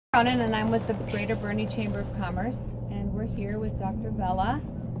Cronin, and I'm with the Greater Boerne Chamber of Commerce, and we're here with Dr. Bella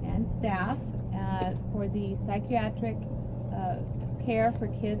and staff for the psychiatric care for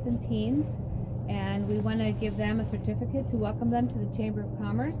kids and teens, and we want to give them a certificate to welcome them to the Chamber of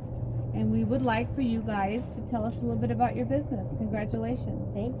Commerce, and we would like for you guys to tell us a little bit about your business. Congratulations.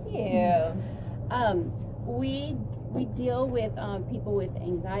 Thank you. We deal with people with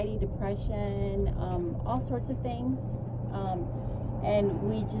anxiety, depression, all sorts of things. And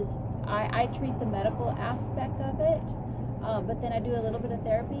I treat the medical aspect of it, but then I do a little bit of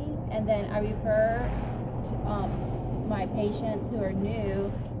therapy, and then I refer to my patients who are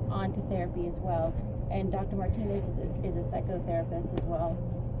new onto therapy as well. And Dr. Martinez is a psychotherapist as well.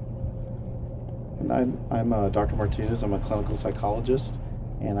 And I'm Dr. Martinez. I'm a clinical psychologist,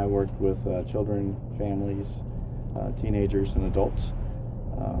 and I work with children, families, teenagers, and adults,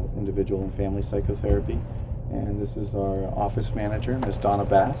 individual and family psychotherapy. And this is our office manager, Miss Donna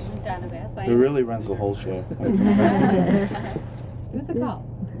Bass. Donna Bass. Who really runs the whole show. Who's the call?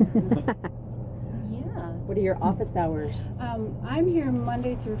 Yeah. What are your office hours? I'm here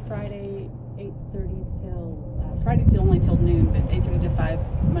Monday through Friday, 8:30 till Friday only till noon, but 8:30 to 5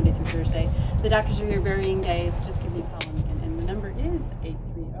 Monday through Thursday. The doctors are here varying days. Just give me a call and the number is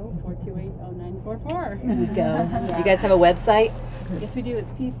 830-428-0944. There you go. Yeah. You guys have a website? Yes, we do.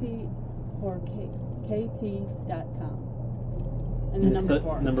 It's pc4kt.com. And the number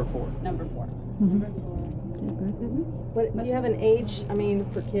 4. Number 4. Number 4. Mm-hmm. Number 4. What do you have an age? I mean,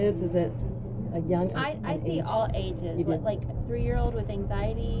 for kids, is it a young? I see age? all ages, You do? like 3-year-old with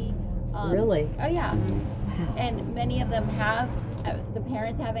anxiety. Really? Oh yeah. Wow. And many of them have. The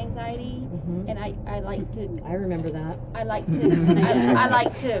parents have anxiety, Mm-hmm. and I like to. I remember that. I like to. I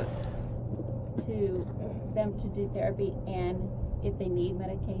like to them to do therapy, and if they need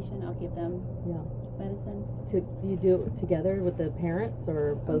medication, I'll give them medicine. Do you do it together with the parents,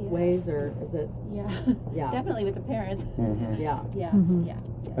 or both ways, or is it? Yeah. Yeah. Definitely with the parents. Mm-hmm. Yeah. Yeah. Mm-hmm. Yeah.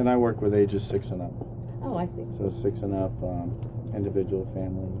 And I work with ages 6 and up. Oh, I see. So 6 and up, individual,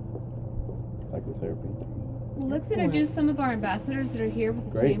 family, psychotherapy. Well, let's Excellent. introduce some of our ambassadors that are here with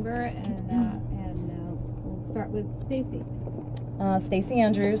the Great. Chamber, and we'll start with Stacy. Stacy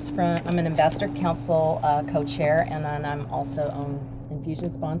Andrews I'm an Ambassador Council co-chair, and then I'm also on Infusion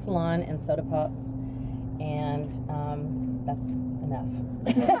Spa and Salon and Soda Pops, and that's enough.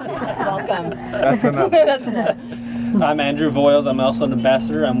 Welcome. That's enough. That's enough. I'm Andrew Voiles. I'm also an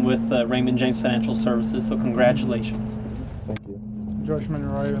ambassador. I'm with Raymond James Financial Services, so congratulations. Thank you. George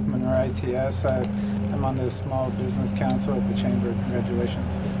Monroy with Monroy ITS. I'm on the Small Business Council at the Chamber.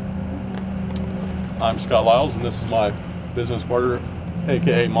 Congratulations. I'm Scott Lyles, and this is my business partner,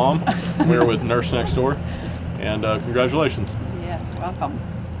 aka Mom. We're with Nurse Next Door, and congratulations. Yes, welcome.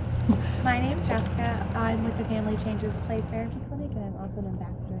 My name's Jessica. I'm with the Family Changes Play Therapy Clinic, and I'm also an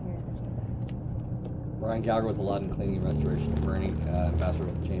ambassador here at the Chamber. Brian Gallagher with the Lawn Cleaning and Restoration of Boerne, ambassador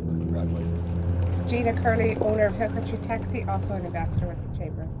with the Chamber. Congratulations. Gina Curley, owner of Hill Country Taxi, also an ambassador with the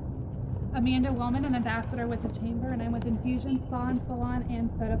Chamber. Amanda Wellman, an ambassador with the Chamber, and I'm with Infusion Spa and Salon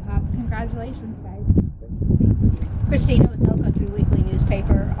and Soda Pops. Congratulations, guys. Christina with Hill Country Weekly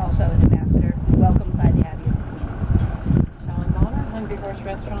Newspaper, also an ambassador. Welcome, glad to have you. Sean Bonner, Hungry Horse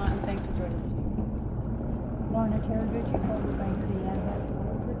Restaurant, and thanks for joining the Chamber. Lorna Terragucci, Boulder Banker, Deanna,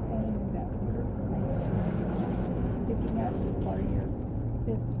 Boulder, and ambassador. Thanks to picking us as part of your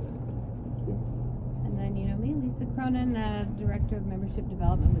business. And then, you know me, Lisa Cronin, Director of Membership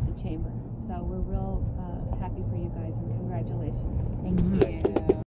Development with the Chamber. So we're real happy for you guys, and congratulations. Thank you.